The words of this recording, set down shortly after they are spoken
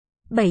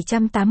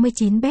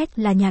789bet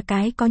là nhà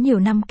cái có nhiều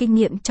năm kinh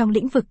nghiệm trong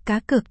lĩnh vực cá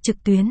cược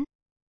trực tuyến.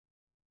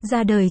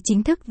 Ra đời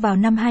chính thức vào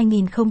năm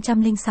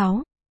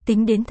 2006,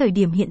 tính đến thời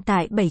điểm hiện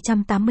tại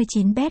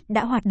 789bet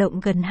đã hoạt động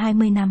gần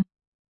 20 năm.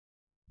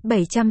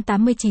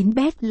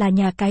 789bet là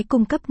nhà cái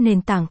cung cấp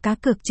nền tảng cá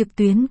cược trực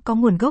tuyến có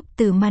nguồn gốc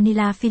từ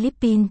Manila,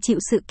 Philippines, chịu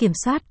sự kiểm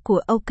soát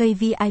của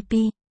OKVIP.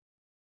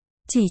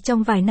 Chỉ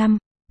trong vài năm,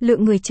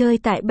 lượng người chơi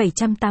tại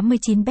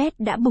 789bet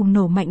đã bùng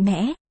nổ mạnh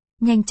mẽ,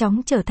 nhanh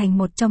chóng trở thành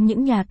một trong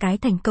những nhà cái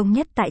thành công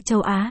nhất tại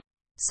châu Á.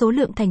 Số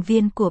lượng thành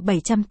viên của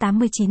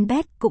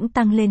 789bet cũng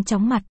tăng lên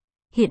chóng mặt,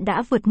 hiện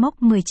đã vượt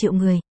mốc 10 triệu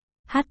người.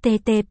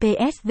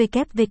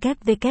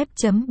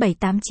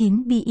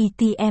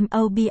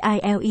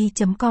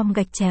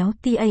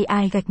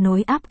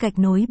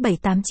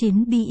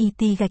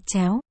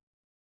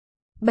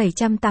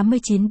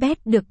 789bet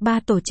được 3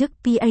 tổ chức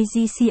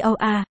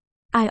PAGCOR,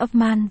 Isle of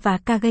Man và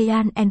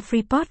Cagayan and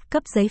Freeport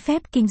cấp giấy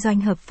phép kinh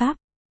doanh hợp pháp.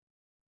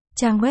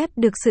 Trang web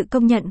được sự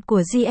công nhận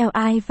của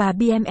GLI và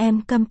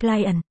BMM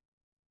Compliant.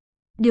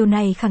 Điều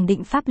này khẳng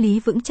định pháp lý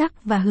vững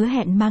chắc và hứa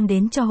hẹn mang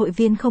đến cho hội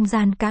viên không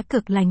gian cá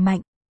cược lành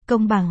mạnh,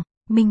 công bằng,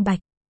 minh bạch.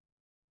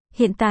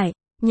 Hiện tại,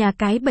 nhà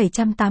cái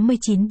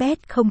 789bet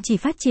không chỉ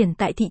phát triển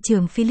tại thị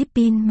trường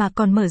Philippines mà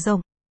còn mở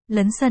rộng,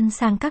 lấn sân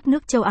sang các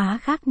nước châu Á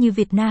khác như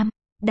Việt Nam,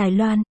 Đài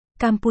Loan,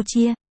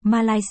 Campuchia,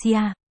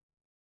 Malaysia.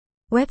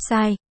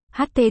 Website: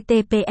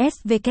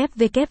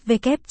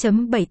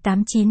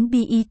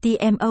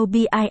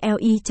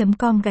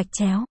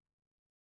 https://www.789betmobile.com/.